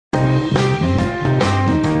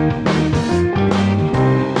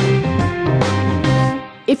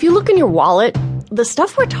If you look in your wallet, the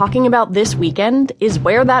stuff we're talking about this weekend is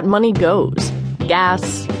where that money goes.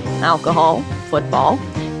 Gas, alcohol, football.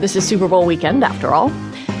 This is Super Bowl weekend, after all.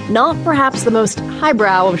 Not perhaps the most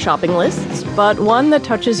highbrow of shopping lists, but one that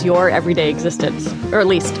touches your everyday existence, or at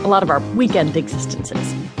least a lot of our weekend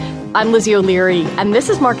existences. I'm Lizzie O'Leary, and this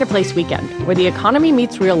is Marketplace Weekend, where the economy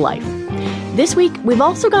meets real life. This week, we've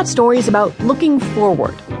also got stories about looking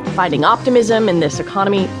forward, finding optimism in this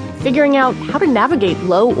economy, figuring out how to navigate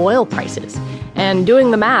low oil prices, and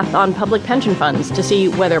doing the math on public pension funds to see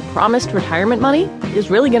whether promised retirement money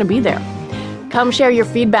is really going to be there. Come share your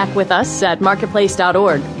feedback with us at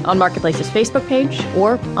marketplace.org, on Marketplace's Facebook page,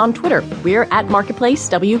 or on Twitter. We're at Marketplace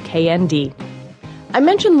WKND. I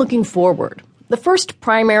mentioned looking forward. The first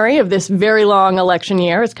primary of this very long election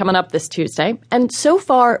year is coming up this Tuesday, and so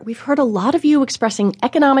far we've heard a lot of you expressing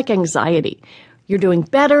economic anxiety. You're doing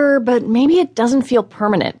better, but maybe it doesn't feel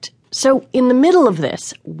permanent. So in the middle of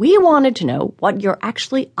this, we wanted to know what you're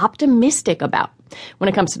actually optimistic about when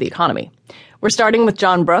it comes to the economy. We're starting with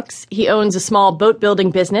John Brooks. He owns a small boat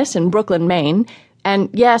building business in Brooklyn, Maine. And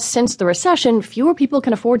yes, since the recession, fewer people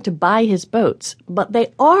can afford to buy his boats, but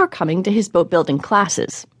they are coming to his boat building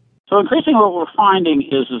classes. So increasingly what we're finding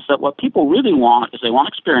is that what people really want is they want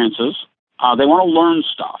experiences. They want to learn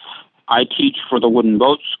stuff. I teach for the Wooden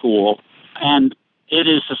Boat School, and it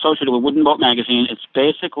is associated with Wooden Boat Magazine. It's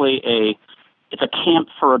basically it's a camp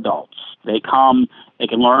for adults. They come, they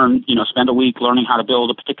can learn, spend a week learning how to build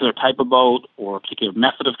a particular type of boat or a particular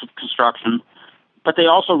method of construction. But they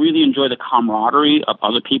also really enjoy the camaraderie of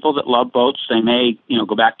other people that love boats. They may,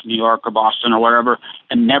 go back to New York or Boston or wherever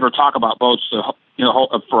and never talk about boats,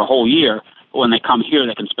 for a whole year. But when they come here,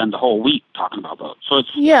 they can spend the whole week talking about boats. So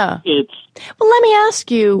Well, let me ask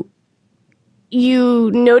you.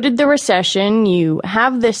 You noted the recession, you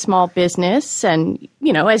have this small business, and,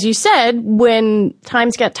 as you said, when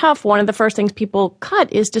times get tough, one of the first things people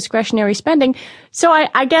cut is discretionary spending. So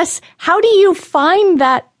I guess, how do you find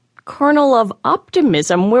that kernel of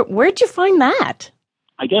optimism? Where'd you find that?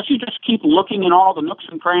 I guess you just keep looking in all the nooks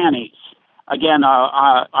and crannies. Again,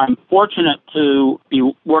 I'm fortunate to be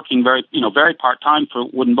working very part-time for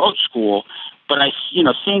Wooden Boat School. But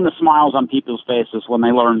seeing the smiles on people's faces when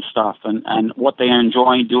they learn stuff and what they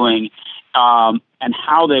enjoy doing, and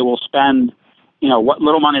how they will spend, what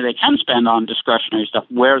little money they can spend on discretionary stuff,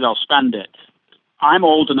 where they'll spend it. I'm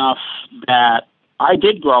old enough that I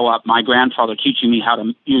did grow up, my grandfather teaching me how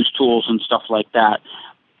to use tools and stuff like that.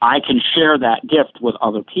 I can share that gift with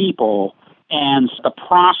other people, and the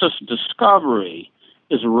process of discovery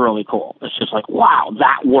is really cool. It's just like, wow,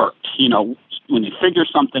 that worked. When you figure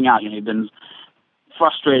something out, you've been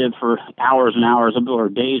frustrated for hours and hours or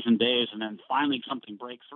days and days, and then finally something breaks through.